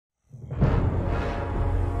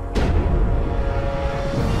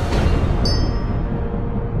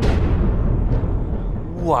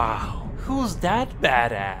Wow, who's that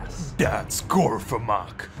badass? That's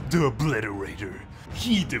Gorfamak, the Obliterator.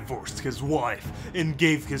 He divorced his wife and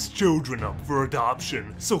gave his children up for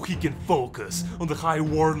adoption so he can focus on the High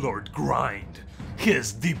Warlord grind.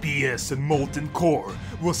 His DPS and Molten Core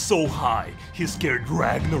was so high he scared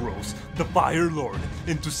Ragnaros, the Fire Lord,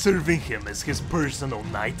 into serving him as his personal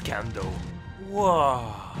night candle.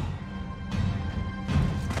 Whoa.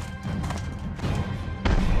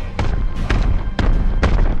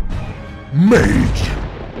 Mage!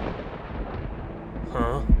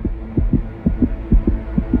 Huh?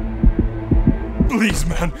 Please,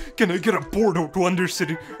 man, can I get a portal to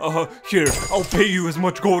Undercity? Here, I'll pay you as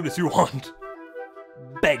much gold as you want.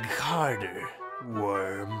 Beg harder,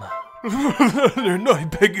 worm. No, I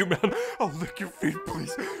beg you, man. I'll lick your feet,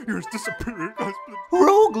 please. You're the superior husband.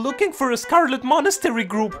 Rogue looking for a Scarlet Monastery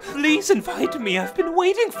group. Please invite me. I've been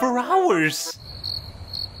waiting for hours.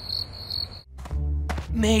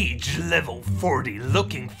 Mage level 40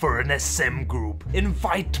 looking for an SM group.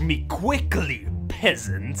 Invite me quickly,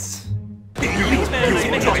 peasants. Yes,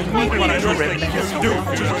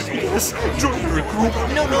 join your group.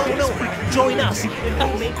 No. Join us.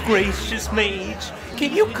 Oh, gracious mage.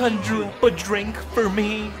 Can you conjure up a drink for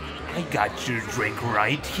me? I got your drink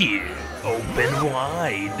right here. Open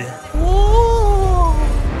wide. Whoa.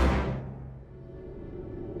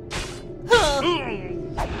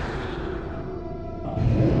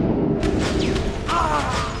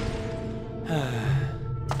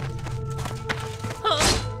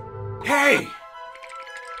 Hey!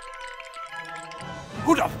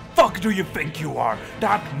 Who the fuck do you think you are?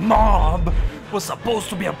 That mob was supposed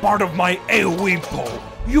to be a part of my AoE pool.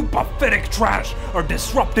 You pathetic trash are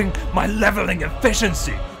disrupting my leveling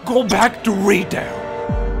efficiency. Go back to retail.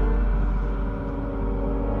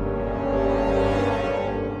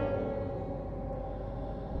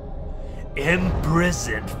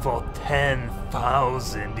 Imprisoned for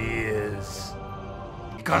 10,000 years.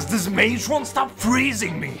 Because this mage won't stop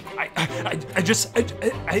freezing me. I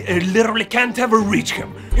literally can't ever reach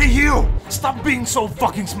him. Hey you! Stop being so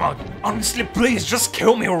fucking smug. Honestly, please just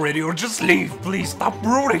kill me already or just leave. Please stop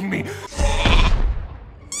brooding me.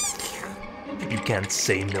 You can't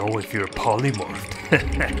say no if you're polymorphed.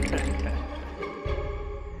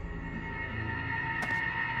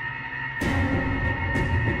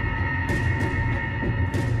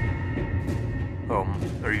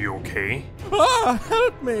 Are you okay? Ah,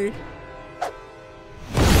 help me!